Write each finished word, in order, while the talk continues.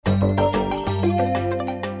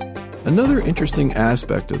Another interesting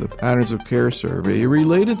aspect of the Patterns of Care survey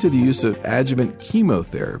related to the use of adjuvant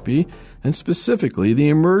chemotherapy, and specifically the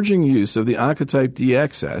emerging use of the Oncotype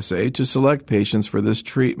DX assay to select patients for this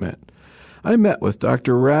treatment. I met with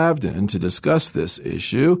Dr. Ravdan to discuss this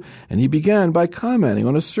issue, and he began by commenting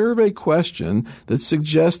on a survey question that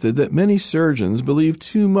suggested that many surgeons believe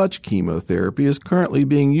too much chemotherapy is currently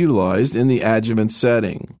being utilized in the adjuvant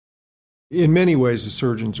setting. In many ways, the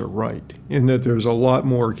surgeons are right in that there's a lot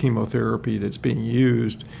more chemotherapy that's being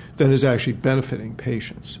used than is actually benefiting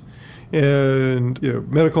patients. And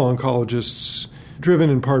medical oncologists, driven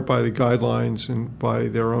in part by the guidelines and by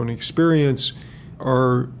their own experience,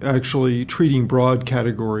 are actually treating broad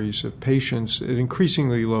categories of patients at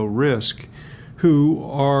increasingly low risk who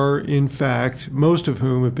are, in fact, most of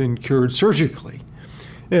whom have been cured surgically.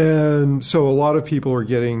 And so a lot of people are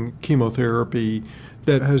getting chemotherapy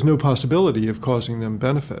that has no possibility of causing them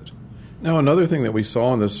benefit. Now, another thing that we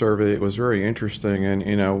saw in this survey, it was very interesting,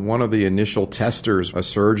 and one of the initial testers, a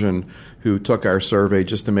surgeon who took our survey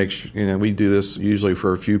just to make sure, we do this usually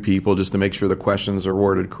for a few people just to make sure the questions are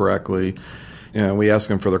worded correctly. We ask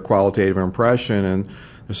them for their qualitative impression, and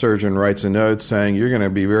the surgeon writes a note saying, you're going to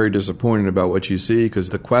be very disappointed about what you see because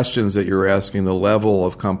the questions that you're asking, the level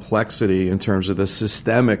of complexity in terms of the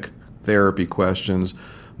systemic therapy questions,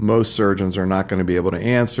 most surgeons are not going to be able to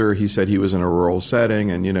answer. He said he was in a rural setting,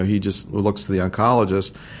 and he just looks to the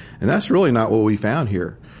oncologist, and that's really not what we found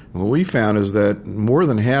here. What we found is that more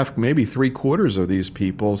than half, maybe 3/4 of these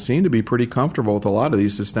people seem to be pretty comfortable with a lot of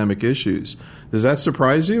these systemic issues. Does that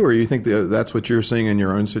surprise you, or you think that's what you're seeing in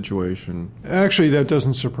your own situation? Actually, that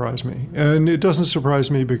doesn't surprise me. And it doesn't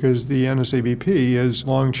surprise me because the NSABP has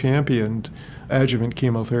long championed adjuvant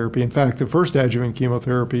chemotherapy. In fact, the first adjuvant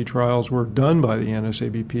chemotherapy trials were done by the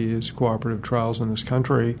NSABP as cooperative trials in this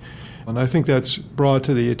country. And I think that's brought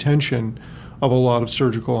to the attention of a lot of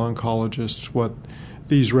surgical oncologists what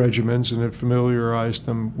these regimens and have familiarized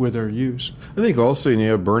them with their use. I think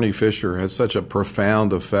also, Bernie Fisher had such a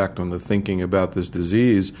profound effect on the thinking about this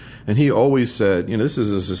disease. And he always said, this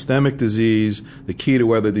is a systemic disease. The key to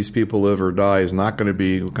whether these people live or die is not going to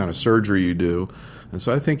be what kind of surgery you do. And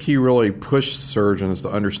so I think he really pushed surgeons to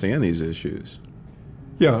understand these issues.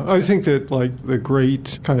 Yeah, I think that the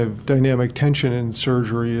great kind of dynamic tension in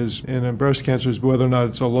surgery is in breast cancer is whether or not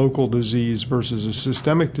it's a local disease versus a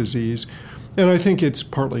systemic disease. And I think it's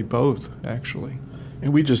partly both, actually.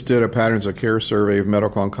 And we just did a Patterns of Care survey of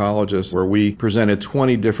medical oncologists where we presented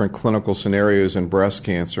 20 different clinical scenarios in breast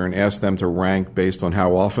cancer and asked them to rank based on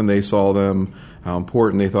how often they saw them, how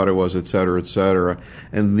important they thought it was, et cetera, et cetera.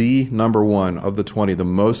 And the number one of the 20, the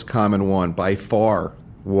most common one by far,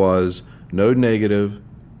 was node negative,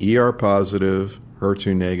 ER positive,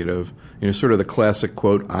 HER2 negative. Sort of the classic,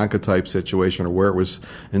 quote, Oncotype situation, or where it was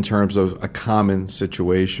in terms of a common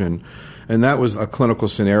situation. And that was a clinical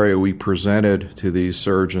scenario we presented to these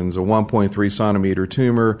surgeons, a 1.3 centimeter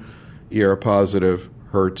tumor, ER positive,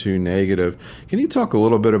 HER2 negative. Can you talk a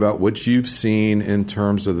little bit about what you've seen in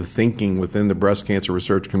terms of the thinking within the breast cancer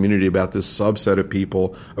research community about this subset of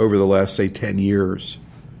people over the last, say, 10 years?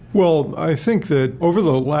 Well, I think that over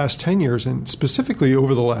the last 10 years, and specifically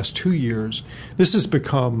over the last 2 years, this has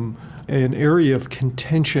become an area of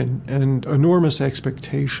contention and enormous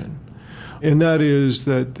expectation. And that is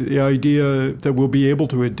that the idea that we'll be able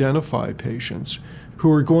to identify patients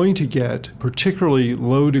who are going to get particularly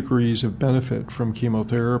low degrees of benefit from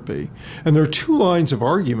chemotherapy. And there are two lines of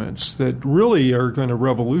arguments that really are going to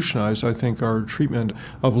revolutionize, I think, our treatment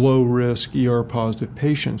of low-risk ER-positive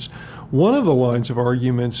patients. One of the lines of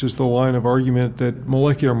arguments is the line of argument that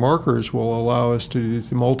molecular markers will allow us to do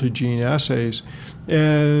the multi-gene assays.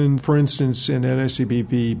 And, for instance, in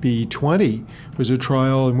NSABP B20 was a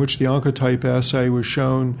trial in which the Oncotype assay was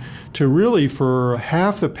shown to really, for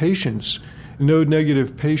half the patients,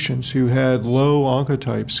 node-negative patients who had low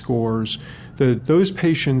Oncotype scores, that those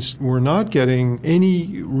patients were not getting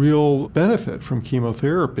any real benefit from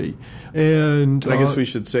chemotherapy. And I guess we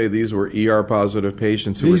should say these were ER-positive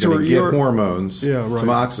patients who were going to get hormones,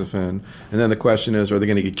 tamoxifen, and then the question is, are they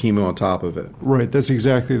going to get chemo on top of it? Right, that's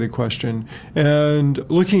exactly the question. And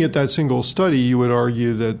looking at that single study, you would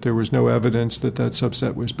argue that there was no evidence that that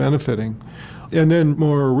subset was benefiting. And then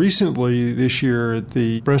more recently this year at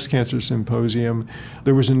the Breast Cancer Symposium,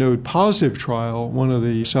 there was a node-positive trial, one of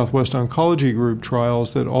the Southwest Oncology Group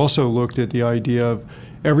trials that also looked at the idea of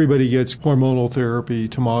everybody gets hormonal therapy,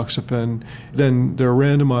 tamoxifen, then they're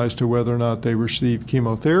randomized to whether or not they receive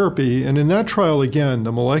chemotherapy. And in that trial, again,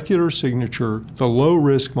 the molecular signature, the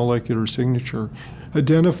low-risk molecular signature,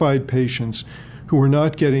 identified patients who were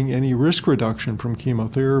not getting any risk reduction from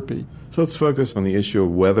chemotherapy. So let's focus on the issue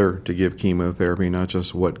of whether to give chemotherapy, not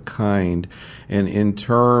just what kind. And in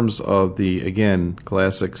terms of the, again,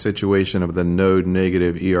 classic situation of the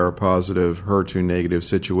node-negative, ER-positive, HER2-negative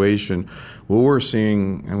situation, what we're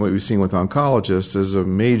seeing and what we've seen with oncologists is a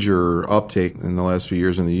major uptake in the last few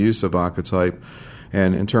years in the use of Oncotype.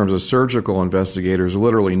 And in terms of surgical investigators,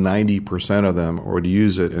 literally 90% of them would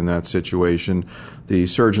use it in that situation. The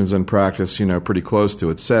surgeons in practice, pretty close to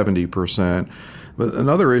it, 70%. But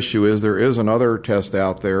another issue is there is another test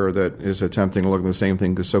out there that is attempting to look at the same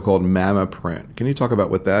thing, the so-called MammaPrint. Can you talk about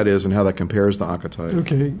what that is and how that compares to Oncotype?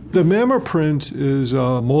 Okay. The MammaPrint is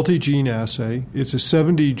a multi-gene assay. It's a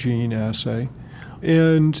 70-gene assay.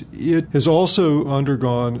 And it has also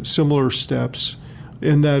undergone similar steps,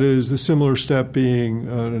 and that is the similar step being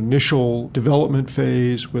an initial development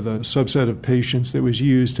phase with a subset of patients that was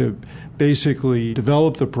used to basically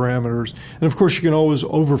develop the parameters. And of course, you can always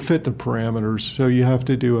overfit the parameters, so you have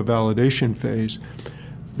to do a validation phase.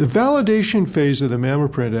 The validation phase of the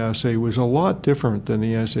MammaPrint assay was a lot different than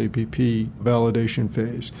the SAPP validation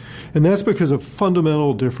phase. And that's because of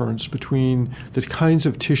fundamental difference between the kinds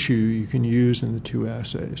of tissue you can use in the two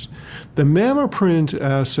assays. The MammaPrint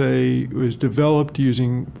assay was developed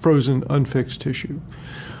using frozen unfixed tissue.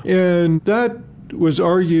 And that was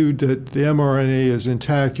argued that the mRNA is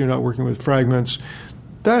intact, you're not working with fragments.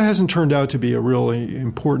 That hasn't turned out to be a really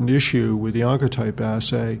important issue with the Oncotype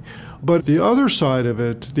assay. But the other side of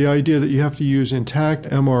it, the idea that you have to use intact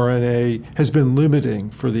mRNA, has been limiting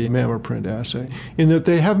for the MammaPrint assay, in that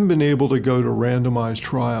they haven't been able to go to randomized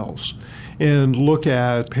trials and look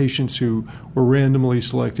at patients who were randomly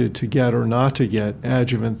selected to get or not to get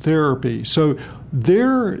adjuvant therapy. So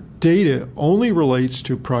their data only relates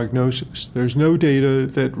to prognosis. There's no data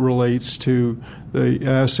that relates to the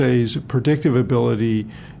assay's predictive ability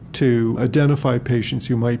to identify patients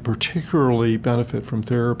who might particularly benefit from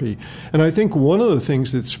therapy. And I think one of the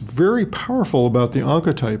things that's very powerful about the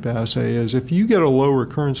Oncotype assay is if you get a low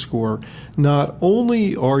recurrence score, not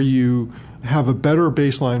only are you have a better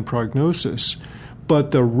baseline prognosis,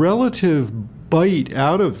 but the relative bite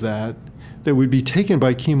out of that would be taken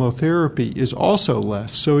by chemotherapy is also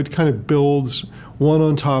less. So it kind of builds one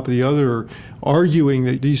on top of the other, arguing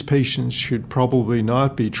that these patients should probably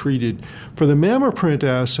not be treated. For the MammaPrint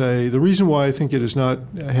assay, the reason why I think it has not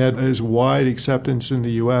had as wide acceptance in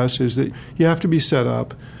the U.S. is that you have to be set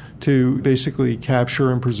up to basically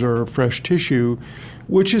capture and preserve fresh tissue,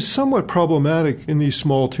 which is somewhat problematic in these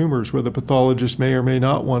small tumors where the pathologist may or may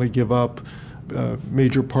not want to give up a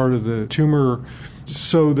major part of the tumor,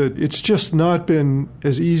 so that it's just not been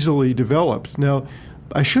as easily developed. Now,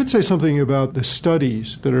 I should say something about the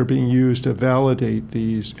studies that are being used to validate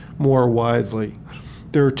these more widely.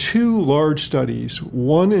 There are two large studies,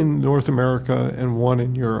 one in North America and one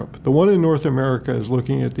in Europe. The one in North America is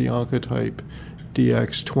looking at the Oncotype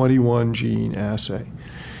DX 21 gene assay.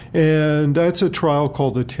 And that's a trial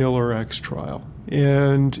called the TAILORx trial.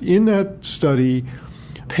 And in that study,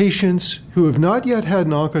 patients who have not yet had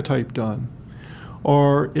an Oncotype done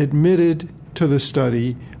are admitted to the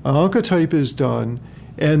study. An Oncotype is done,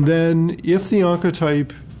 and then if the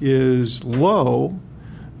Oncotype is low,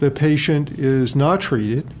 the patient is not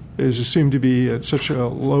treated, is assumed to be at such a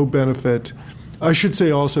low benefit. I should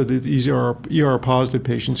say also that these are ER-positive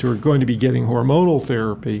patients who are going to be getting hormonal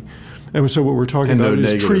therapy. And so what we're talking about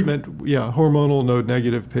is treatment, hormonal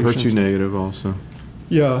node-negative patients. HER2-negative also.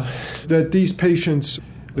 Yeah, that these patients,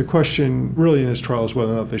 the question really in this trial is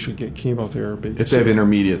whether or not they should get chemotherapy. If they have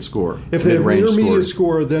intermediate score. If they have intermediate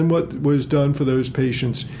score, then what was done for those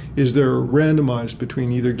patients is they're randomized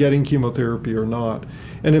between either getting chemotherapy or not.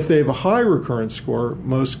 And if they have a high recurrence score,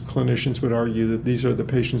 most clinicians would argue that these are the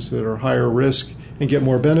patients that are higher risk and get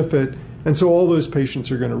more benefit. And so all those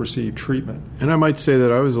patients are going to receive treatment. And I might say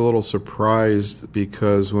that I was a little surprised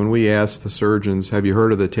because when we asked the surgeons, have you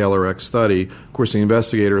heard of the TAILORx study? Of course, the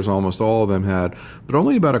investigators, almost all of them had, but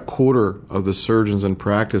only about a quarter of the surgeons in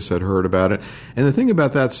practice had heard about it. And the thing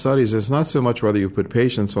about that study is it's not so much whether you put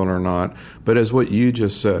patients on or not, but as what you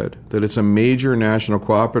just said, that it's a major national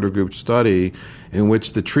cooperative group study in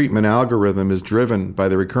which the treatment algorithm is driven by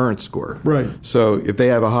the recurrence score. Right. So if they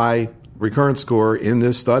have a high recurrence score in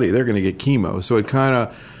this study, they're going to get chemo. So it kind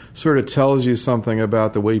of sort of tells you something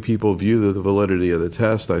about the way people view the validity of the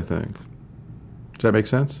test, I think. Does that make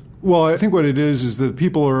sense? Well, I think what it is that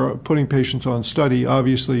people are putting patients on study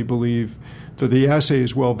obviously believe that the assay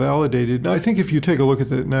is well validated. And I think if you take a look at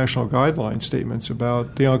the national guideline statements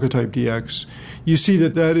about the Oncotype DX, you see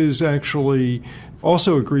that that is actually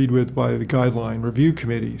also agreed with by the guideline review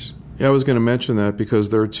committees. Yeah, I was going to mention that because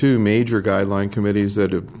there are two major guideline committees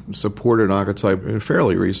that have supported Oncotype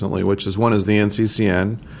fairly recently, which is one is the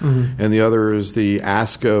NCCN, and the other is the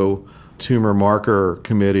ASCO Tumor Marker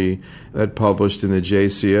Committee that published in the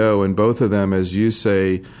JCO, and both of them, as you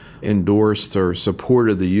say, endorsed or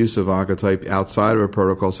supported the use of Oncotype outside of a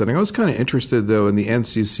protocol setting. I was kind of interested, though, in the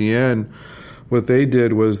NCCN. What they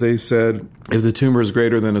did was they said if the tumor is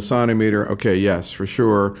greater than a centimeter, okay, yes, for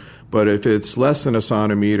sure. But if it's less than a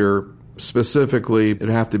centimeter, specifically, it'd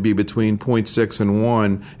have to be between 0.6 and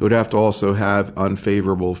 1. It would have to also have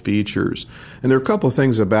unfavorable features. And there are a couple of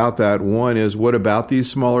things about that. One is, what about these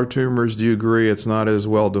smaller tumors? Do you agree it's not as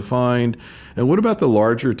well defined? And what about the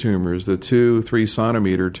larger tumors, the 2-3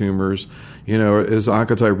 centimeter tumors? Does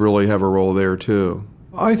Oncotype really have a role there too?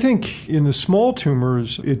 I think in the small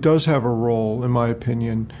tumors, it does have a role, in my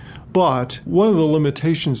opinion. But one of the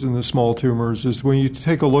limitations in the small tumors is when you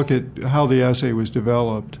take a look at how the assay was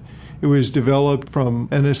developed. It was developed from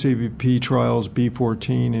NSABP trials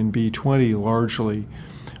B14 and B20 largely.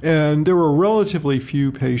 And there were relatively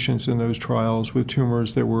few patients in those trials with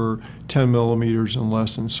tumors that were 10 millimeters and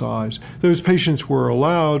less in size. Those patients were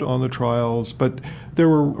allowed on the trials, but there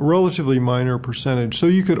were a relatively minor percentage. So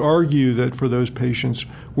you could argue that for those patients,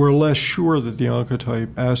 we're less sure that the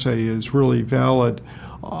Oncotype assay is really valid.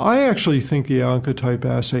 I actually think the Oncotype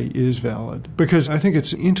assay is valid because I think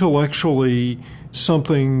it's intellectually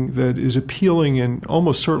something that is appealing and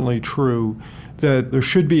almost certainly true, that there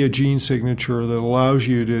should be a gene signature that allows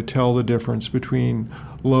you to tell the difference between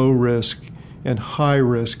low risk and high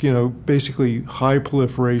risk, basically high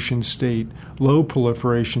proliferation state, low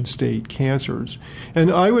proliferation state cancers.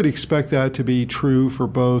 And I would expect that to be true for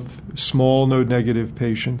both small node negative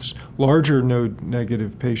patients, larger node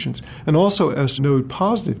negative patients, and also S node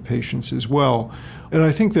positive patients as well. And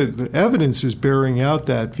I think that the evidence is bearing out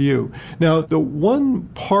that view. Now, the one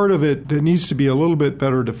part of it that needs to be a little bit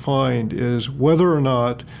better defined is whether or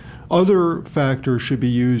not other factors should be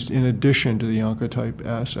used in addition to the Oncotype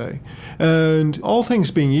assay. And all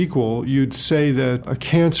things being equal, you'd say that a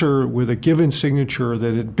cancer with a given signature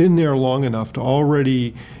that had been there long enough to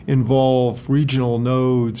already involve regional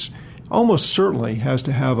nodes almost certainly has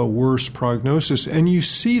to have a worse prognosis. And you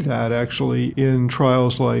see that actually in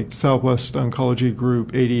trials like Southwest Oncology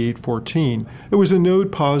Group 8814. It was a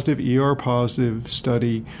node-positive, ER-positive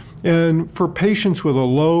study. And for patients with a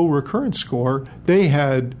low recurrence score, they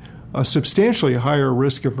had a substantially higher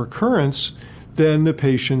risk of recurrence than the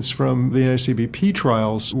patients from the NSABP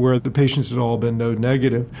trials where the patients had all been node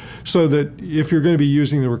negative. So that if you're going to be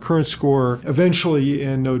using the recurrence score eventually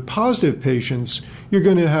in node positive patients, you're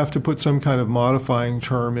going to have to put some kind of modifying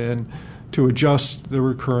term in to adjust the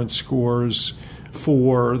recurrence scores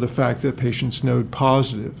for the fact that patients node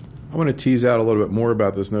positive. I want to tease out a little bit more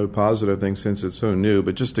about this node positive thing since it's so new,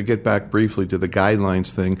 but just to get back briefly to the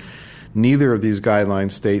guidelines thing, neither of these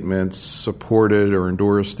guideline statements supported or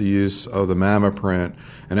endorsed the use of the MammaPrint.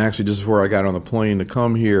 And actually, just before I got on the plane to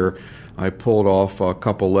come here, I pulled off a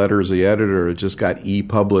couple letters. The editor just got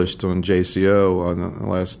e-published on JCO on the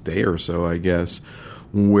last day or so, I guess,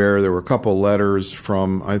 where there were a couple letters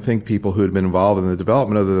from, I think, people who had been involved in the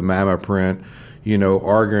development of the MammaPrint,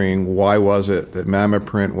 arguing why was it that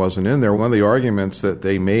MammaPrint wasn't in there. One of the arguments that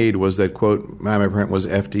they made was that, quote, MammaPrint was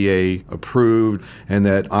FDA approved and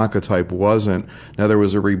that Oncotype wasn't. Now, there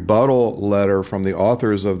was a rebuttal letter from the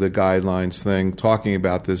authors of the guidelines thing talking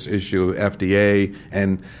about this issue of FDA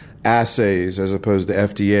and assays as opposed to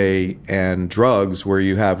FDA and drugs where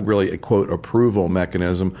you have really a, quote, approval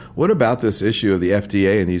mechanism. What about this issue of the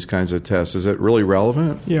FDA and these kinds of tests? Is it really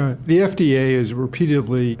relevant? Yeah, the FDA has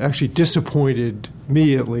repeatedly actually disappointed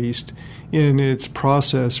me, at least, in its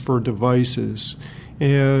process for devices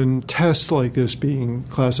and tests like this being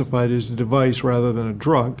classified as a device rather than a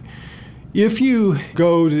drug. If you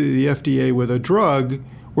go to the FDA with a drug,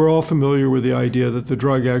 we're all familiar with the idea that the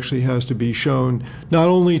drug actually has to be shown not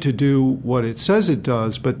only to do what it says it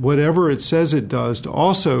does, but whatever it says it does to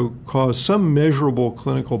also cause some measurable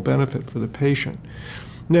clinical benefit for the patient.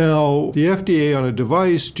 Now, the FDA on a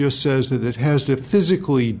device just says that it has to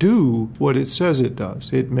physically do what it says it does.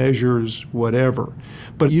 It measures whatever.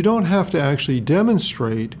 But you don't have to actually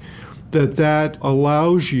demonstrate that that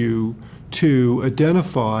allows you to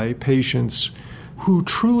identify patients who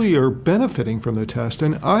truly are benefiting from the test.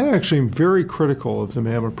 And I actually am very critical of the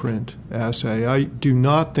MammaPrint assay. I do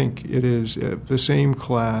not think it is the same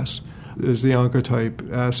class as the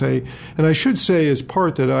Oncotype assay. And I should say as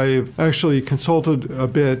part that I have actually consulted a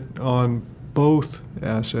bit on both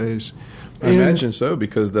assays. I imagine so,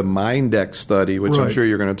 because the MINDEX study, which I'm sure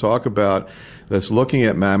you're going to talk about, that's looking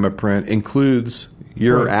at MammaPrint, includes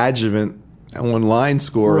your adjuvant online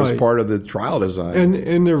score as Right. part of the trial design.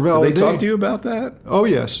 And their Did validation. they talk to you about that? Oh,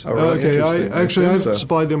 yes. Oh, really? Okay, Interesting. I've So.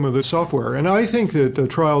 supplied them with the software. And I think that the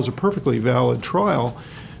trial is a perfectly valid trial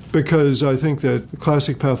because I think that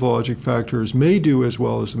classic pathologic factors may do as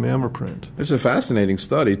well as the MammaPrint. It's a fascinating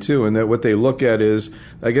study, too, and that what they look at is,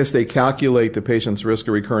 I guess they calculate the patient's risk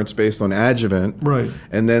of recurrence based on adjuvant. Right.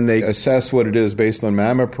 And then they assess what it is based on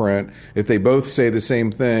MammaPrint. If they both say the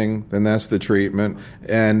same thing, then that's the treatment.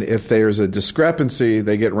 And if there's a discrepancy,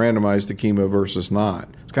 they get randomized to chemo versus not.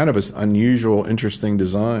 It's kind of an unusual, interesting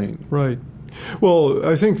design. Right. Well,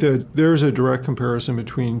 I think that there's a direct comparison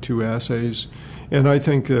between two assays, and I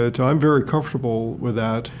think that I'm very comfortable with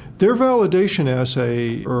that. Their validation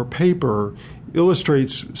assay or paper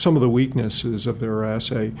illustrates some of the weaknesses of their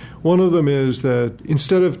assay. One of them is that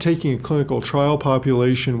instead of taking a clinical trial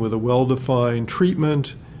population with a well-defined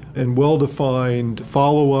treatment and well-defined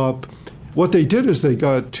follow-up, what they did is they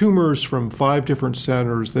got tumors from 5 different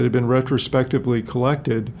centers that had been retrospectively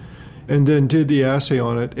collected and then did the assay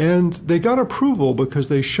on it. And they got approval because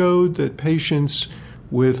they showed that patients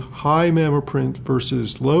with high MammaPrint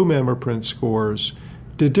versus low MammaPrint scores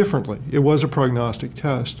did differently. It was a prognostic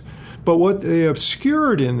test. But what they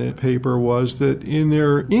obscured in the paper was that in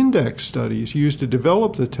their index studies used to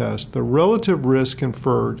develop the test, the relative risk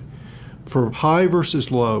conferred for high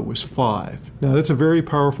versus low was 5. Now, that's a very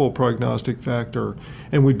powerful prognostic factor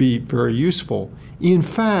and would be very useful. In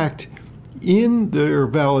fact, in their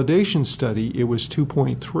validation study, it was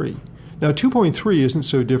 2.3. Now, 2.3 isn't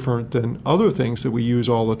so different than other things that we use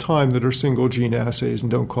all the time that are single gene assays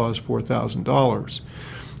and don't cost $4,000.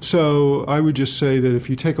 So I would just say that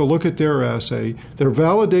if you take a look at their assay, their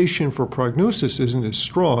validation for prognosis isn't as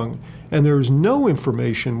strong, and there is no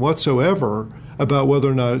information whatsoever about whether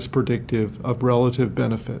or not it's predictive of relative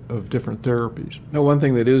benefit of different therapies. Now, one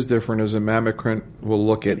thing that is different is that MammaPrint will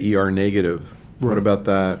look at ER negative. What about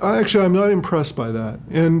that? Actually, I'm not impressed by that.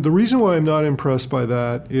 And the reason why I'm not impressed by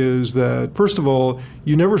that is that, first of all,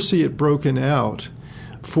 you never see it broken out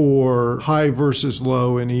for high versus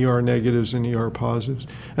low in ER negatives and ER positives.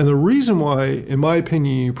 And the reason why, in my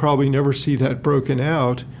opinion, you probably never see that broken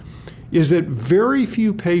out is that very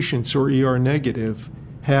few patients who are ER negative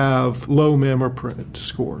have low MammaPrint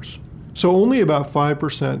scores. So only about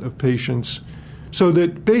 5% of patients. So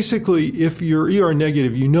that basically, if you're ER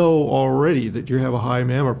negative, you know already that you have a high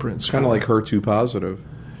MammaPrint score. Kind of like HER2 positive.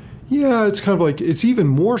 Yeah, it's kind of like, it's even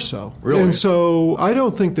more so. Really? And so I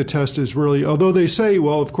don't think the test is really, although they say,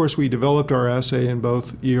 well, of course, we developed our assay in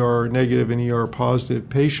both ER negative and ER positive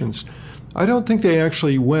patients, I don't think they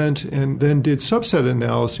actually went and then did subset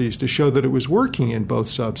analyses to show that it was working in both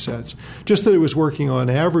subsets, just that it was working on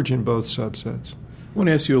average in both subsets. I want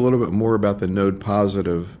to ask you a little bit more about the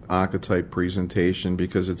node-positive Oncotype presentation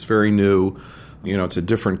because it's very new. You know, it's a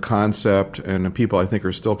different concept, and people, I think,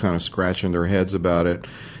 are still kind of scratching their heads about it.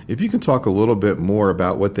 If you can talk a little bit more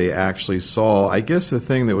about what they actually saw, I guess the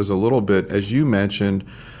thing that was a little bit, as you mentioned,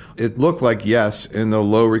 it looked like, yes, in the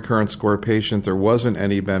low recurrence score patient, there wasn't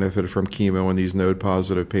any benefit from chemo in these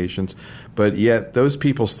node-positive patients, but yet those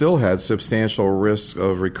people still had substantial risk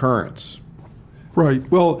of recurrence.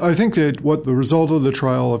 Right. Well, I think that what the result of the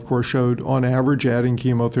trial, of course, showed on average adding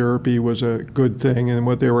chemotherapy was a good thing, and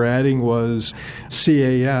what they were adding was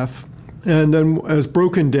CAF. And then as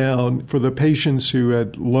broken down for the patients who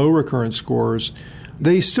had low recurrence scores,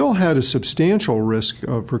 they still had a substantial risk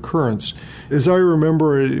of recurrence. As I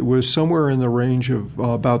remember, it was somewhere in the range of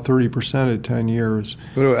about 30% at 10 years.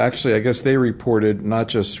 But actually, I guess they reported not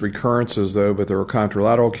just recurrences, though, but there were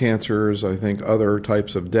contralateral cancers, I think other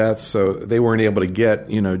types of deaths. So they weren't able to get,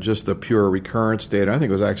 just the pure recurrence data. I think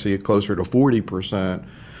it was actually closer to 40%.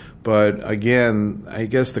 But again, I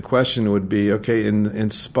guess the question would be, okay, in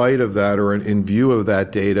spite of that or in view of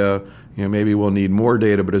that data, maybe we'll need more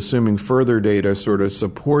data, but assuming further data sort of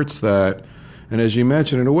supports that. And as you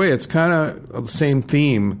mentioned, in a way, it's kind of the same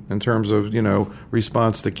theme in terms of,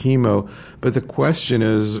 response to chemo. But the question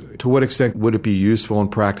is, to what extent would it be useful in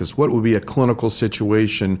practice? What would be a clinical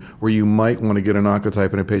situation where you might want to get an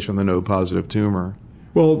Oncotype in a patient with a node-positive tumor?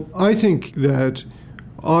 Well, I think that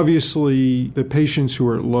obviously the patients who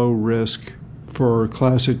are at low risk for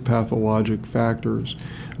classic pathologic factors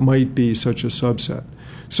might be such a subset.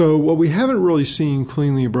 So what we haven't really seen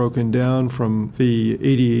cleanly broken down from the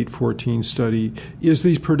 8814 study is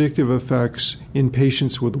these predictive effects in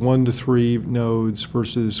patients with 1 to 3 nodes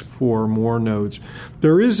versus 4 or more nodes.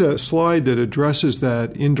 There is a slide that addresses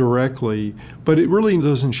that indirectly, but it really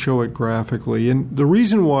doesn't show it graphically. And the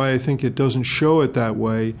reason why I think it doesn't show it that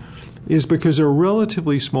way is because there are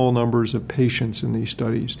relatively small numbers of patients in these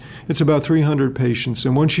studies. It's about 300 patients,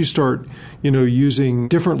 and once you start, using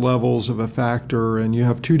different levels of a factor and you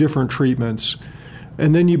have two different treatments,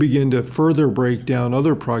 and then you begin to further break down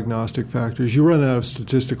other prognostic factors, you run out of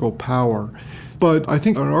statistical power. But I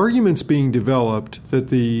think an argument's being developed that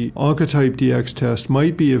the Oncotype DX test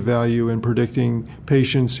might be of value in predicting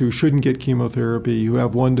patients who shouldn't get chemotherapy, who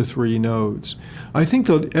have 1 to 3 nodes. I think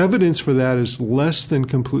the evidence for that is less than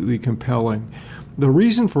completely compelling. The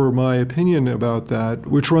reason for my opinion about that,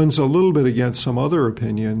 which runs a little bit against some other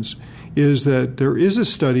opinions, is that there is a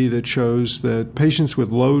study that shows that patients with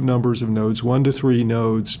low numbers of nodes, 1 to 3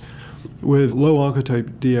 nodes, with low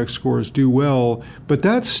Oncotype DX scores do well, but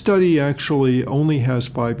that study actually only has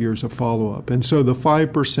 5 years of follow-up. And so the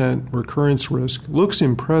 5% recurrence risk looks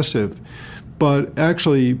impressive, but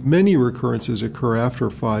actually many recurrences occur after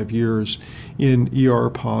 5 years in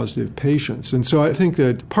ER-positive patients. And so I think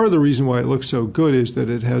that part of the reason why it looks so good is that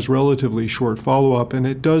it has relatively short follow-up, and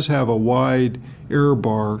it does have a wide error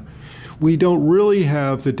bar. We don't really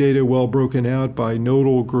have the data well broken out by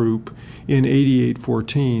nodal group in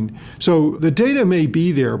 8814. So the data may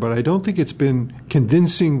be there, but I don't think it's been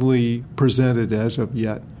convincingly presented as of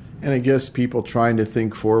yet. And I guess people trying to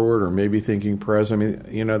think forward or maybe thinking present.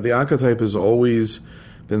 The Oncotype has always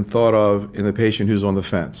been thought of in the patient who's on the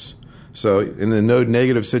fence. So in the node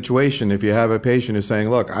negative situation, if you have a patient who's saying,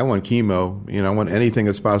 look, I want chemo, I want anything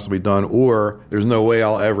that's possibly done, or there's no way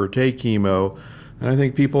I'll ever take chemo, and I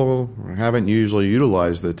think people haven't usually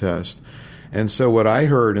utilized the test. And so what I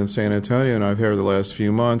heard in San Antonio, and I've heard the last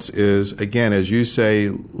few months, is, again, as you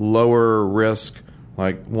say, lower risk,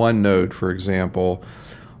 like 1 node, for example,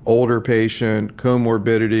 older patient,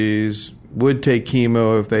 comorbidities, would take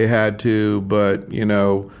chemo if they had to, but,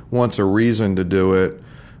 wants a reason to do it,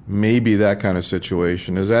 maybe that kind of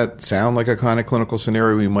situation. Does that sound like a kind of clinical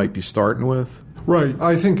scenario we might be starting with? Right.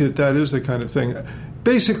 I think that is the kind of thing.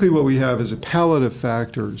 Basically, what we have is a palette of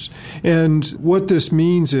factors. And what this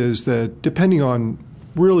means is that depending on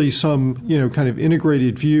really some, kind of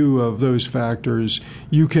integrated view of those factors,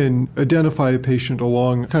 you can identify a patient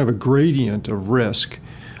along kind of a gradient of risk.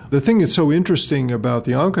 The thing that's so interesting about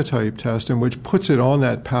the Oncotype test, and which puts it on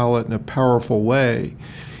that palette in a powerful way,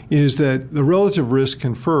 is that the relative risk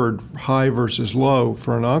conferred, high versus low,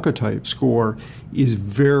 for an Oncotype score is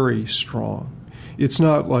very strong. It's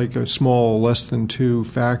not like a small less than 2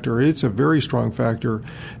 factor. It's a very strong factor.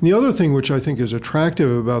 And the other thing which I think is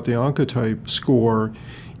attractive about the Oncotype score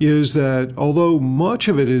is that although much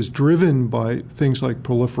of it is driven by things like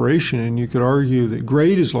proliferation, and you could argue that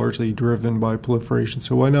grade is largely driven by proliferation,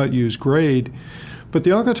 so why not use grade? But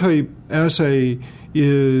the Oncotype assay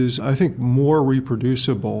is, I think, more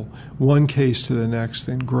reproducible, one case to the next,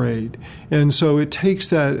 than grade. And so it takes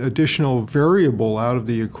that additional variable out of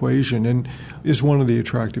the equation and is one of the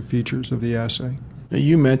attractive features of the assay. Now,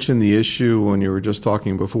 you mentioned the issue when you were just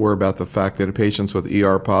talking before about the fact that patients with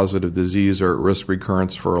ER-positive disease are at risk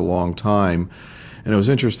recurrence for a long time. And it was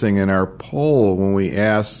interesting in our poll when we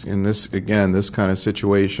asked, in this kind of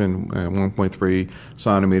situation, 1.3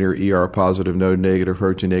 centimeter ER-positive node-negative,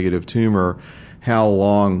 HER2-negative tumor, how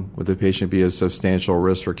long would the patient be at substantial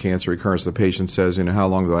risk for cancer recurrence? The patient says, how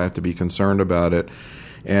long do I have to be concerned about it?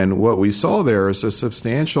 And what we saw there is a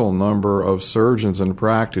substantial number of surgeons in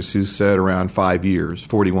practice who said around 5 years,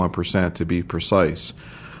 41% to be precise,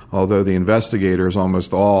 although the investigators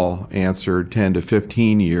almost all answered 10 to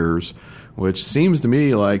 15 years, which seems to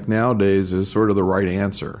me like nowadays is sort of the right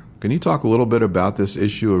answer. Can you talk a little bit about this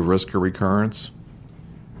issue of risk of recurrence?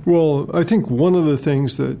 Well, I think one of the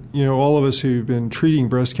things that, all of us who've been treating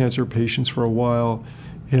breast cancer patients for a while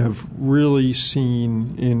have really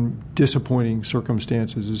seen in disappointing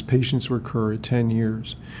circumstances is patients recur at 10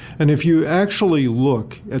 years. And if you actually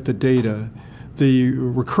look at the data, the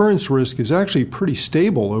recurrence risk is actually pretty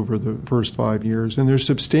stable over the first 5 years, and there's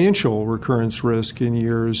substantial recurrence risk in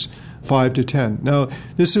years 5 to 10. Now,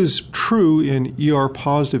 this is true in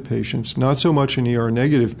ER-positive patients, not so much in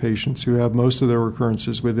ER-negative patients who have most of their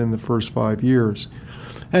recurrences within the first 5 years.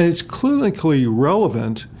 And it's clinically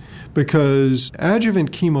relevant because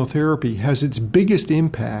adjuvant chemotherapy has its biggest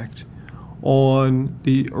impact on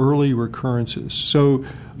the early recurrences. So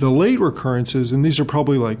the late recurrences, and these are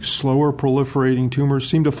probably like slower proliferating tumors,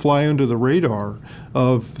 seem to fly under the radar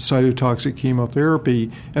of cytotoxic chemotherapy,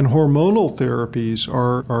 and hormonal therapies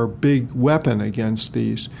are our big weapon against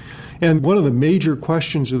these. And one of the major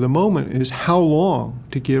questions of the moment is how long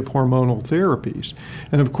to give hormonal therapies.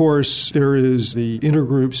 And of course, there is the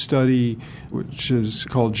intergroup study, which is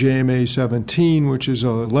called JMA-17, which is a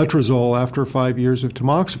letrozole after 5 years of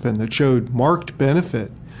tamoxifen that showed marked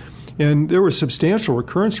benefit And there was substantial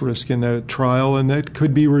recurrence risk in that trial, and that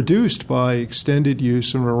could be reduced by extended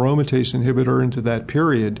use of an aromatase inhibitor into that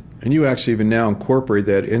period. And you actually even now incorporate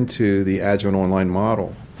that into the Adjuvant Online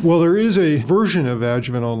model. Well, there is a version of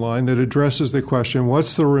Adjuvant Online that addresses the question,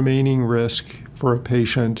 what's the remaining risk for a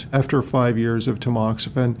patient after 5 years of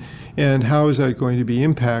tamoxifen, and how is that going to be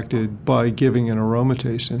impacted by giving an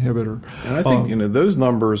aromatase inhibitor? And I think those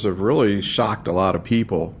numbers have really shocked a lot of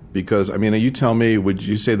people because, you tell me, would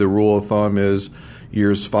you say the rule of thumb is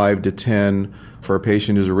years 5 to 10 for a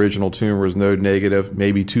patient whose original tumor is node negative,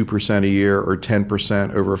 maybe 2% a year or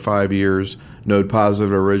 10% over 5 years, node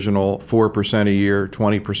positive original, 4% a year,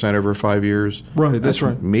 20% over 5 years? Right, that's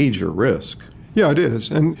right. Major risk. Yeah, it is.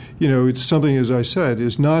 And, it's something, as I said,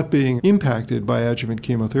 is not being impacted by adjuvant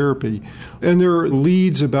chemotherapy. And there are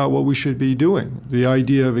leads about what we should be doing. The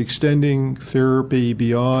idea of extending therapy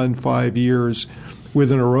beyond 5 years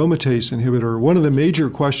with an aromatase inhibitor. One of the major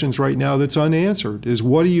questions right now that's unanswered is,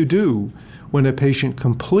 what do you do when a patient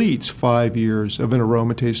completes 5 years of an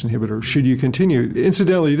aromatase inhibitor? Should you continue?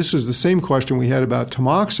 Incidentally, this is the same question we had about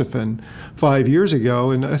tamoxifen 5 years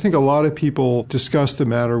ago, and I think a lot of people discussed the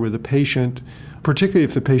matter with the patient, particularly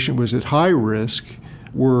if the patient was at high risk,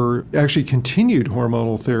 were actually continued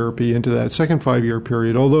hormonal therapy into that second 5-year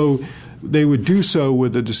period, although they would do so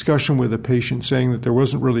with a discussion with the patient saying that there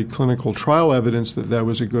wasn't really clinical trial evidence that that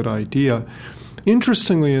was a good idea.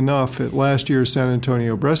 Interestingly enough, at last year's San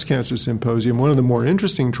Antonio Breast Cancer Symposium, one of the more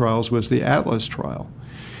interesting trials was the ATLAS trial.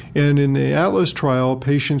 And in the ATLAS trial,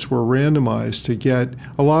 patients were randomized to get,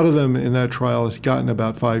 a lot of them in that trial had gotten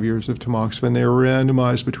about 5 years of tamoxifen. They were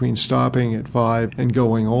randomized between stopping at 5 and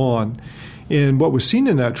going on. And what was seen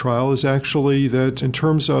in that trial is actually that in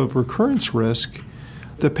terms of recurrence risk,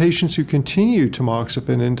 the patients who continued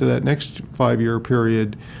tamoxifen into that next 5-year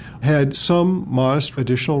period had some modest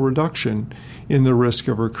additional reduction in the risk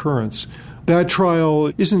of recurrence. That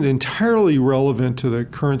trial isn't entirely relevant to the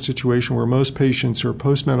current situation where most patients who are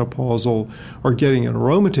postmenopausal are getting an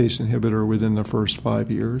aromatase inhibitor within the first 5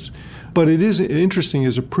 years. But it is interesting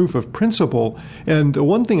as a proof of principle. And the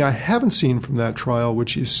one thing I haven't seen from that trial,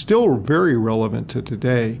 which is still very relevant to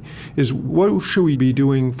today, is what should we be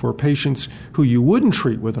doing for patients who you wouldn't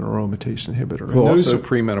treat with an aromatase inhibitor? Well, also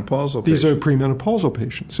premenopausal patients. These are premenopausal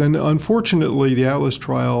patients. And unfortunately, the ATLAS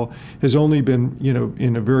trial has only been,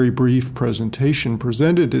 in a very brief presentation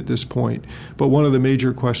presented at this point. But one of the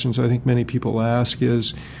major questions I think many people ask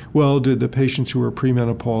is, well, did the patients who were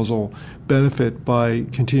premenopausal benefit by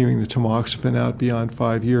continuing the tamoxifen out beyond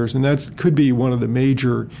 5 years? And that could be one of the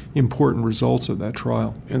major important results of that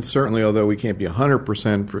trial. And certainly, although we can't be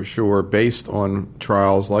 100% for sure, based on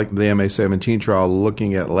trials like the MA17 trial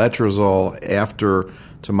looking at letrozole after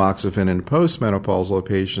tamoxifen in postmenopausal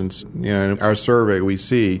patients, in our survey we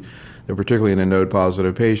see that particularly in a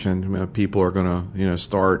node-positive patient, people are going to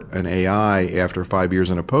start an AI after 5 years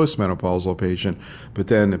in a postmenopausal patient, but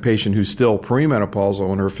then a patient who's still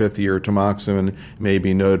premenopausal in her 5th year of tamoxifen may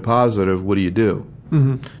be node-positive. What do you do?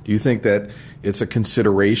 Mm-hmm. Do you think that it's a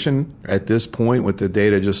consideration at this point with the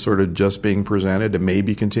data just being presented to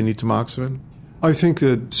maybe continue tamoxifen? I think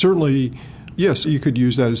that certainly, yes, you could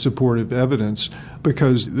use that as supportive evidence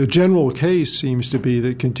because the general case seems to be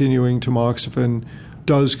that continuing tamoxifen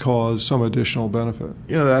does cause some additional benefit.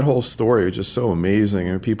 That whole story is just so amazing.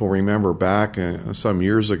 And people remember back some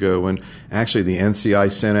years ago when actually the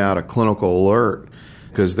NCI sent out a clinical alert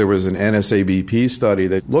because there was an NSABP study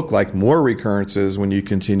that looked like more recurrences when you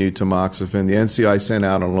continued tamoxifen. The NCI sent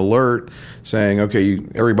out an alert saying, okay,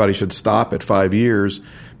 everybody should stop at 5 years.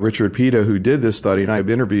 Richard Pito, who did this study, and I've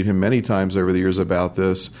interviewed him many times over the years about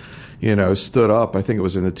this, stood up, I think it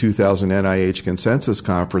was in the 2000 NIH consensus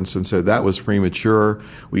conference, and said that was premature.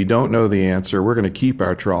 We don't know the answer. We're going to keep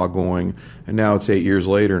our trial going. And now it's 8 years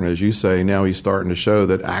later, and as you say, now he's starting to show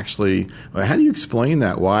that actually, how do you explain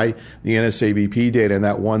that? Why the NSABP data in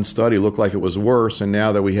that one study looked like it was worse, and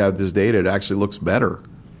now that we have this data, it actually looks better?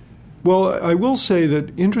 Well, I will say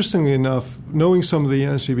that, interestingly enough, knowing some of the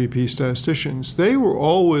NSABP statisticians, they were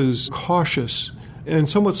always cautious and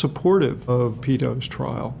somewhat supportive of Pito's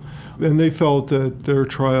trial. And they felt that their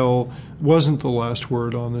trial wasn't the last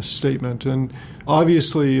word on this statement. And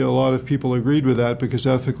obviously, a lot of people agreed with that because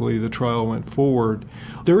ethically the trial went forward.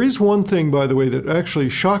 There is one thing, by the way, that actually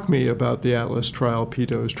shocked me about the ATLAS trial,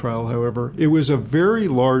 Pito's trial, however. It was a very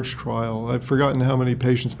large trial. I've forgotten how many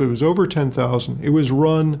patients, but it was over 10,000. It was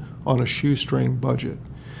run on a shoestring budget.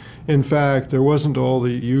 In fact, there wasn't all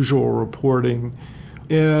the usual reporting.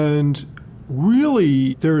 And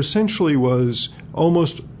really, there essentially was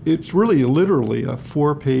it's really literally a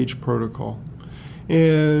 4-page protocol.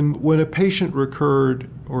 And when a patient recurred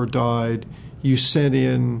or died, you sent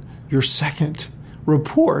in your second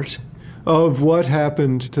report of what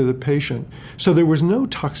happened to the patient. So there was no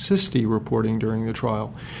toxicity reporting during the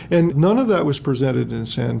trial. And none of that was presented in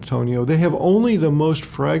San Antonio. They have only the most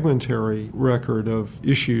fragmentary record of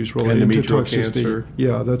issues related to toxicity. Cancer.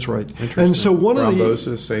 Yeah, that's right. And so one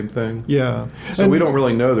thrombosis, same thing. Yeah. So we don't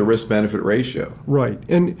really know the risk-benefit ratio. Right.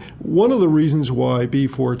 And one of the reasons why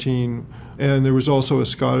B14, and there was also a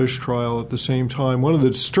Scottish trial at the same time, one of the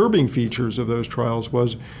disturbing features of those trials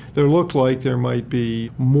was there looked like there might be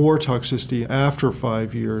more toxicity after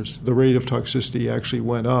 5 years. The rate of toxicity actually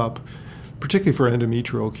went up, particularly for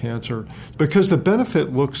endometrial cancer, because the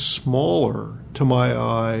benefit looks smaller to my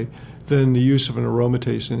eye than the use of an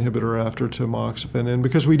aromatase inhibitor after tamoxifen. And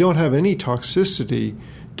because we don't have any toxicity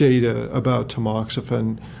data about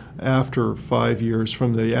tamoxifen after 5 years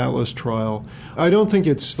from the Atlas trial, I don't think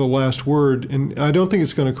it's the last word, and I don't think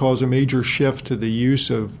it's going to cause a major shift to the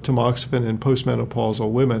use of tamoxifen in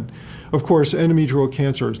postmenopausal women. Of course, endometrial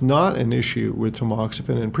cancer is not an issue with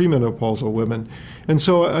tamoxifen in premenopausal women, and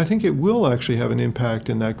so I think it will actually have an impact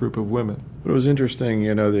in that group of women. It was interesting,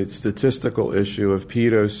 the statistical issue of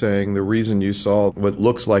Peto saying the reason you saw what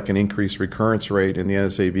looks like an increased recurrence rate in the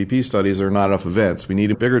NSABP studies are not enough events. We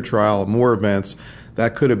need a bigger trial, more events.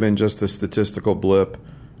 That could have been just a statistical blip,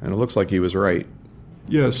 and it looks like he was right.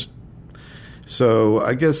 Yes. So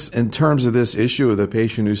I guess in terms of this issue of the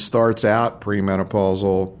patient who starts out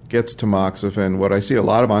premenopausal, gets tamoxifen, what I see a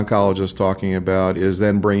lot of oncologists talking about is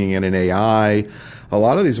then bringing in an AI. A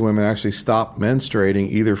lot of these women actually stop menstruating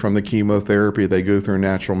either from the chemotherapy, they go through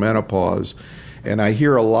natural menopause. And I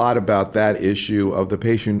hear a lot about that issue of the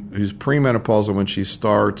patient who's premenopausal when she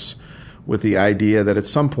starts, with the idea that at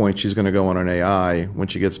some point she's going to go on an AI when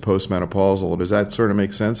she gets postmenopausal. Does that sort of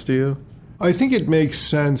make sense to you? I think it makes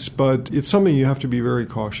sense, but it's something you have to be very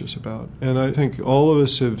cautious about. And I think all of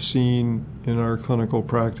us have seen in our clinical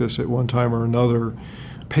practice at one time or another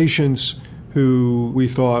patients who we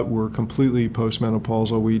thought were completely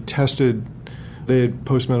postmenopausal. We tested, they had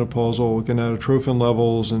postmenopausal gonadotrophin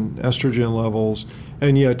levels and estrogen levels,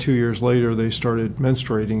 and yet 2 years later they started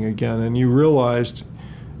menstruating again. And you realized,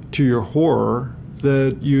 to your horror,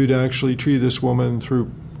 that you'd actually treated this woman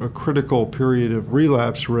through a critical period of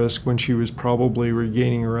relapse risk when she was probably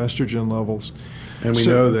regaining her estrogen levels. And we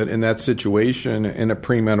know that in that situation, in a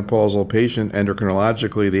premenopausal patient,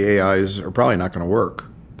 endocrinologically, the AIs are probably not going to work.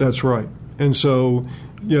 That's right. And so,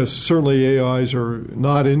 yes, certainly AIs are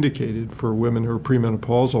not indicated for women who are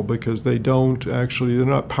premenopausal because they're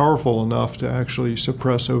not powerful enough to actually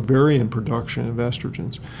suppress ovarian production of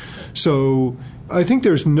estrogens. So I think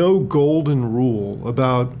there's no golden rule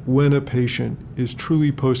about when a patient is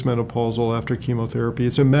truly postmenopausal after chemotherapy.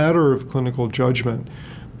 It's a matter of clinical judgment.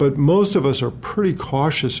 But most of us are pretty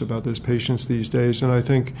cautious about those patients these days, and I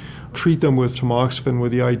think treat them with tamoxifen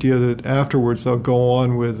with the idea that afterwards they'll go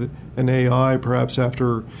on with an AI perhaps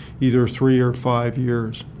after either 3 or 5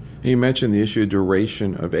 years. You mentioned the issue of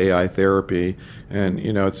duration of AI therapy, and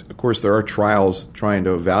of course there are trials trying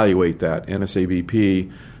to evaluate that.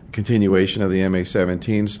 NSABP, continuation of the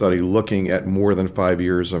MA17 study, looking at more than 5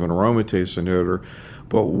 years of an aromatase inhibitor.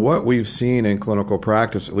 But what we've seen in clinical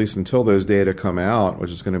practice, at least until those data come out,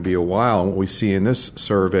 which is going to be a while, and what we see in this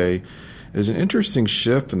survey is an interesting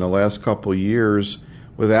shift in the last couple of years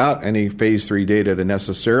without any phase 3 data to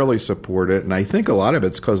necessarily support it. And I think a lot of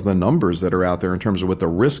it's because the numbers that are out there in terms of what the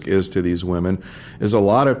risk is to these women is a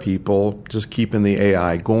lot of people just keeping the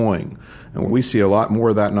AI going. And we see a lot more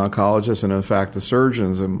of that in oncologists, and in fact the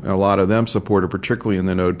surgeons, and a lot of them support it, particularly in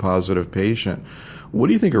the node-positive patient. What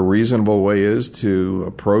do you think a reasonable way is to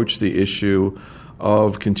approach the issue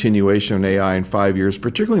of continuation of an AI in 5 years,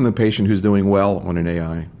 particularly in the patient who's doing well on an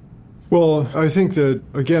AI? Well, I think that,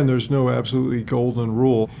 again, there's no absolutely golden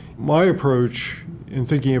rule. My approach in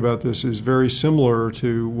thinking about this is very similar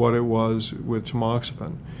to what it was with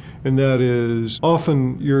tamoxifen. And that is,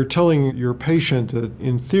 often you're telling your patient that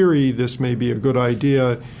in theory this may be a good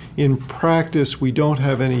idea. In practice, we don't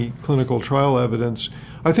have any clinical trial evidence.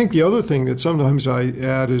 I think the other thing that sometimes I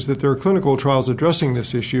add is that there are clinical trials addressing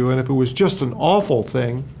this issue, and if it was just an awful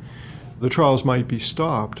thing, the trials might be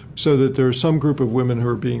stopped, so that there's some group of women who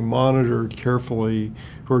are being monitored carefully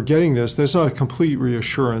who are getting this. That's not a complete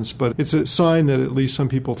reassurance, but it's a sign that at least some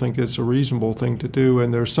people think it's a reasonable thing to do,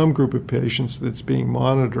 and there's some group of patients that's being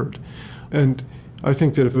monitored. And I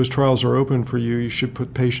think that if those trials are open for you, you should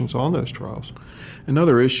put patients on those trials.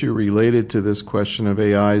 Another issue related to this question of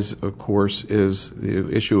AIs, of course, is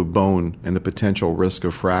the issue of bone and the potential risk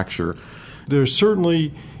of fracture. There's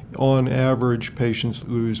certainly, on average, patients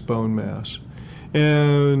lose bone mass.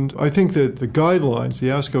 And I think that the guidelines, the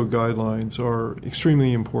ASCO guidelines, are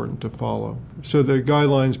extremely important to follow. So the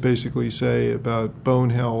guidelines basically say about bone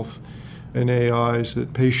health and AIs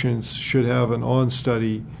that patients should have an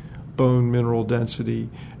on-study bone mineral density.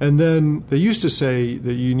 And then they used to say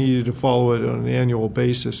that you needed to follow it on an annual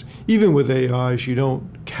basis. Even with AIs, you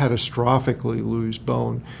don't catastrophically lose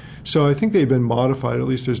bone. So I think they've been modified. At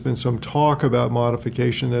least there's been some talk about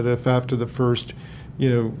modification that if after the first,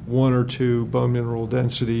 one or two bone mineral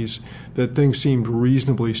densities that things seemed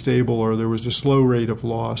reasonably stable or there was a slow rate of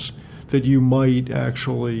loss, that you might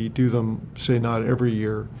actually do them, say, not every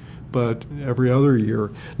year, but every other year.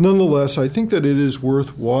 Nonetheless, I think that it is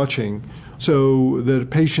worth watching so that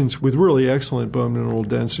patients with really excellent bone mineral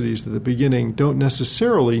densities at the beginning don't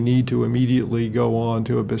necessarily need to immediately go on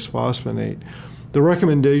to a bisphosphonate. The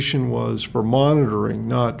recommendation was for monitoring,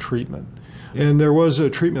 not treatment. And there was a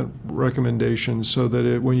treatment recommendation so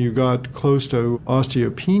that when you got close to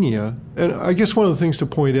osteopenia, and I guess one of the things to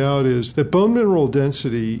point out is that bone mineral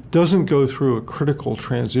density doesn't go through a critical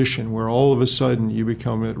transition where all of a sudden you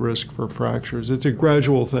become at risk for fractures. It's a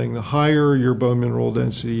gradual thing. The higher your bone mineral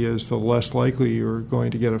density is, the less likely you're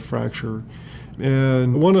going to get a fracture.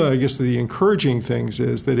 And one of, I guess, the encouraging things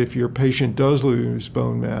is that if your patient does lose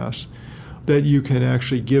bone mass, that you can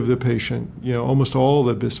actually give the patient, almost all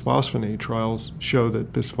the bisphosphonate trials show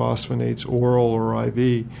that bisphosphonates, oral or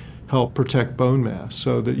IV, help protect bone mass,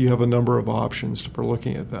 so that you have a number of options for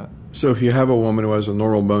looking at that. So if you have a woman who has a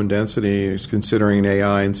normal bone density, is considering an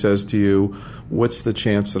AI and says to you, what's the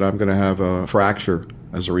chance that I'm going to have a fracture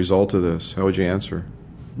as a result of this? How would you answer?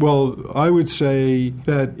 Well, I would say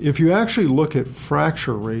that if you actually look at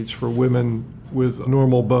fracture rates for women with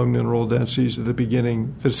normal bone mineral densities at the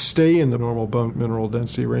beginning that stay in the normal bone mineral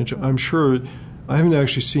density range, I'm sure, I haven't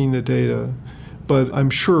actually seen the data, but I'm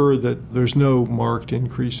sure that there's no marked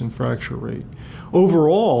increase in fracture rate.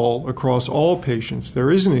 Overall, across all patients, there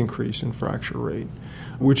is an increase in fracture rate,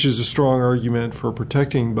 which is a strong argument for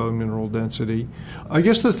protecting bone mineral density. I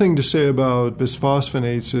guess the thing to say about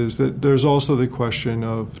bisphosphonates is that there's also the question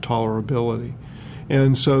of tolerability.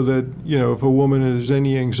 And so that, if a woman has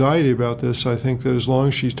any anxiety about this, I think that as long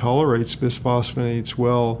as she tolerates bisphosphonates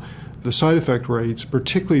well, the side effect rates,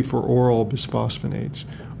 particularly for oral bisphosphonates,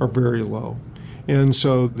 are very low. And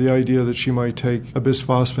so the idea that she might take a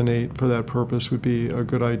bisphosphonate for that purpose would be a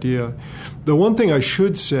good idea. The one thing I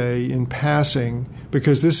should say in passing,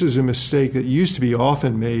 because this is a mistake that used to be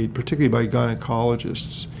often made, particularly by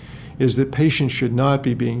gynecologists, is that patients should not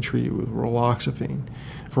be being treated with raloxifene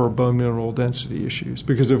for bone mineral density issues,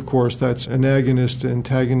 because of course that's an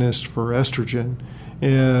agonist-antagonist for estrogen,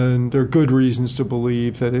 and there are good reasons to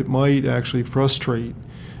believe that it might actually frustrate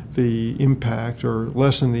the impact or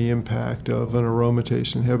lessen the impact of an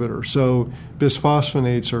aromatase inhibitor. So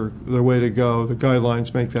bisphosphonates are the way to go. The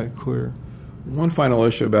guidelines make that clear. One final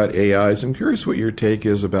issue about AIs. I'm curious what your take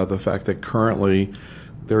is about the fact that currently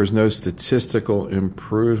there is no statistical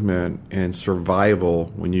improvement in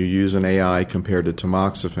survival when you use an AI compared to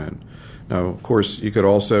tamoxifen. Now, of course, you could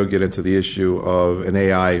also get into the issue of an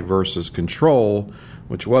AI versus control,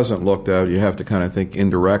 which wasn't looked at. You have to kind of think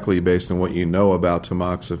indirectly based on what you know about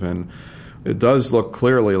tamoxifen. It does look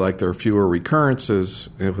clearly like there are fewer recurrences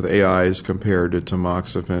with AIs compared to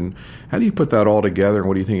tamoxifen. How do you put that all together, and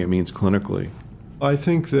what do you think it means clinically? I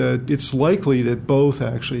think that it's likely that both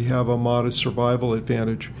actually have a modest survival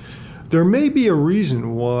advantage. There may be a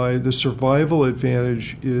reason why the survival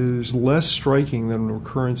advantage is less striking than the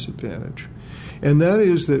recurrence advantage. And that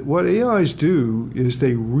is that what AIs do is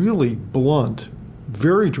they really blunt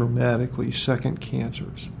very dramatically second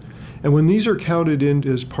cancers. And when these are counted in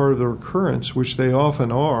as part of the recurrence, which they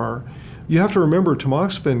often are, you have to remember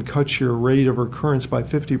tamoxifen cuts your rate of recurrence by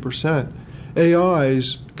 50%.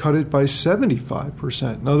 AIs cut it by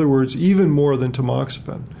 75%. In other words, even more than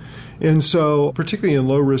tamoxifen. And so, particularly in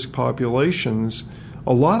low-risk populations,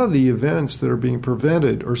 a lot of the events that are being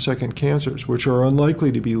prevented are second cancers, which are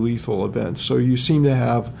unlikely to be lethal events. So you seem to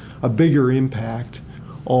have a bigger impact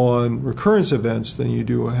on recurrence events than you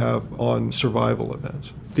do have on survival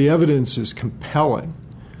events. The evidence is compelling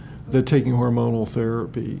that taking hormonal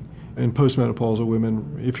therapy in postmenopausal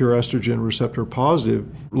women, if you're estrogen receptor positive,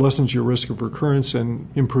 lessens your risk of recurrence and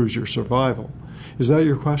improves your survival. Is that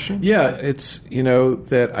your question? Yeah, it's,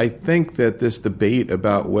 that I think that this debate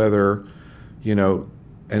about whether, an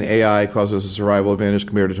AI causes a survival advantage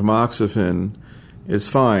compared to tamoxifen is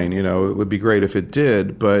fine. It would be great if it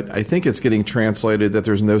did, but I think it's getting translated that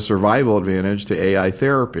there's no survival advantage to AI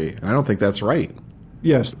therapy. And I don't think that's right.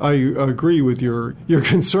 Yes, I agree with your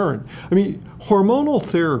concern. I mean, hormonal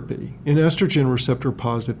therapy in estrogen receptor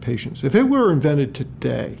positive patients, if it were invented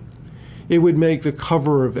today, it would make the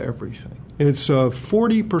cover of everything. It's a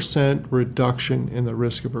 40% reduction in the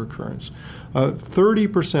risk of recurrence, a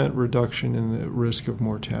 30% reduction in the risk of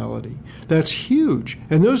mortality. That's huge.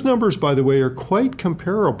 And those numbers, by the way, are quite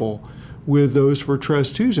comparable with those for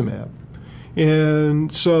trastuzumab.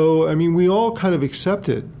 And so, I mean, we all kind of accept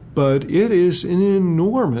it, but it is an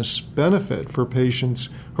enormous benefit for patients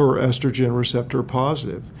who are estrogen receptor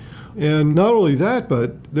positive. And not only that,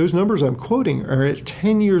 but those numbers I'm quoting are at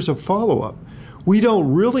 10 years of follow-up. We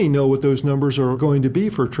don't really know what those numbers are going to be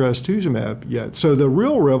for trastuzumab yet. So the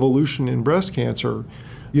real revolution in breast cancer,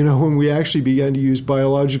 when we actually began to use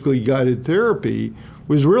biologically guided therapy,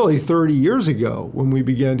 was really 30 years ago when we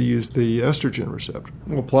began to use the estrogen receptor.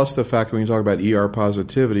 Well, plus the fact when you talk about ER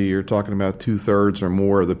positivity, you're talking about 2/3 or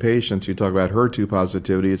more of the patients. You talk about HER2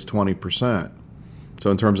 positivity, it's 20%. So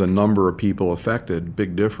in terms of number of people affected,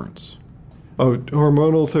 big difference.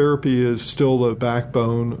 Hormonal therapy is still the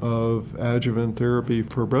backbone of adjuvant therapy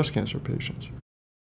for breast cancer patients.